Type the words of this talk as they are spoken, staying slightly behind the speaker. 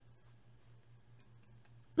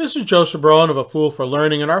This is Joseph Barone of A Fool for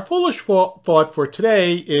Learning, and our foolish thought for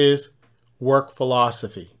today is work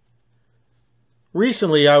philosophy.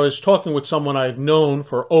 Recently, I was talking with someone I've known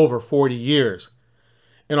for over 40 years.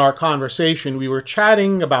 In our conversation, we were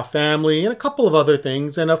chatting about family and a couple of other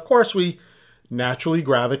things, and of course, we naturally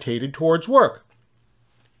gravitated towards work.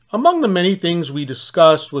 Among the many things we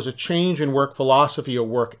discussed was a change in work philosophy or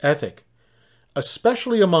work ethic,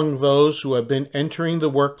 especially among those who have been entering the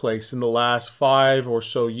workplace in the last 5 or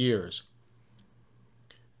so years.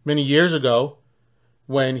 Many years ago,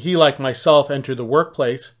 when he, like myself, entered the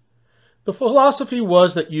workplace, the philosophy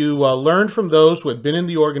was that you learned from those who had been in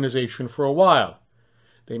the organization for a while.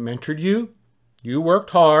 They mentored you, you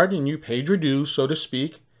worked hard, and you paid your dues, so to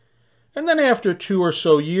speak, and then after 2 or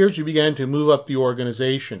so years, you began to move up the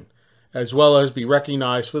organization, as well as be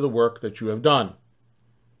recognized for the work that you have done.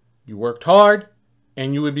 You worked hard,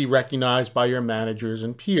 and you would be recognized by your managers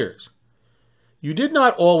and peers. You did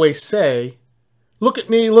not always say, look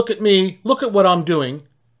at me, look at what I'm doing.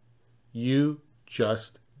 You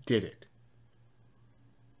just did it.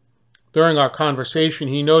 During our conversation,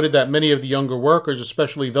 he noted that many of the younger workers,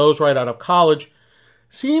 especially those right out of college,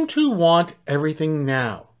 seemed to want everything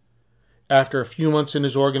now. After a few months in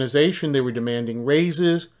his organization, they were demanding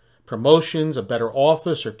raises, promotions, a better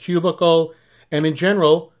office or cubicle, and in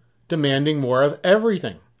general, demanding more of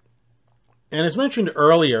everything. And as mentioned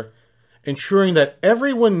earlier, ensuring that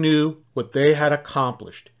everyone knew what they had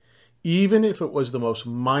accomplished, even if it was the most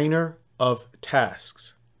minor of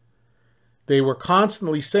tasks. They were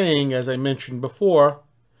constantly saying, as I mentioned before,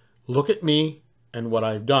 look at me and what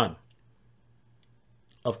I've done.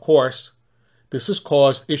 Of course, this has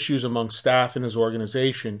caused issues among staff in his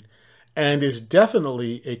organization and is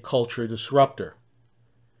definitely a culture disruptor.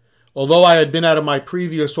 Although I had been out of my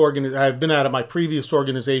previous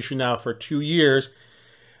organization now for 2 years,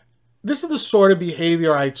 this is the sort of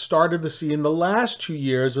behavior I had started to see in the last 2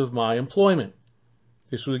 years of my employment.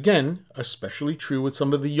 This was, again, especially true with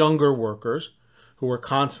some of the younger workers who were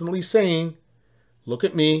constantly saying, look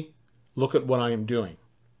at me, look at what I am doing.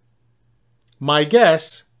 My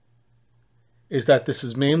guess is that this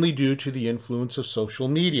is mainly due to the influence of social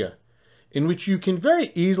media, in which you can very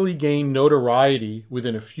easily gain notoriety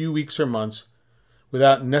within a few weeks or months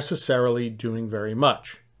without necessarily doing very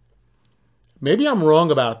much. Maybe I'm wrong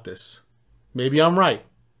about this. Maybe I'm right.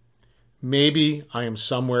 Maybe I am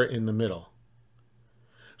somewhere in the middle.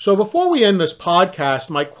 So before we end this podcast,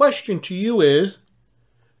 my question to you is,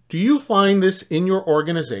 do you find this in your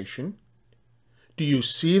organization? Do you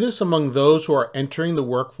see this among those who are entering the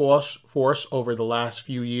workforce over the last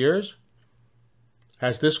few years?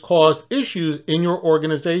 Has this caused issues in your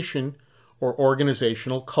organization or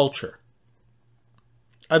organizational culture?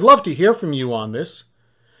 I'd love to hear from you on this,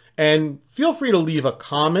 and feel free to leave a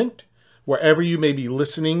comment wherever you may be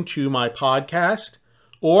listening to my podcast,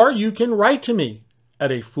 or you can write to me at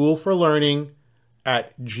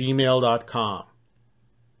afoolforlearning@gmail.com.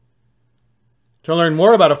 To learn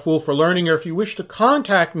more about A Fool for Learning, or if you wish to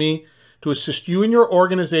contact me to assist you in your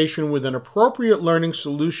organization with an appropriate learning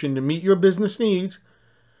solution to meet your business needs,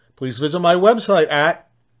 please visit my website at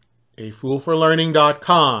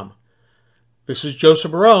afoolforlearning.com. This is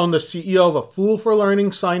Joseph Barone, the CEO of A Fool for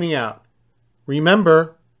Learning, signing out.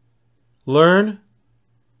 Remember, learn,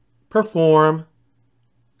 perform,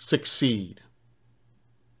 succeed.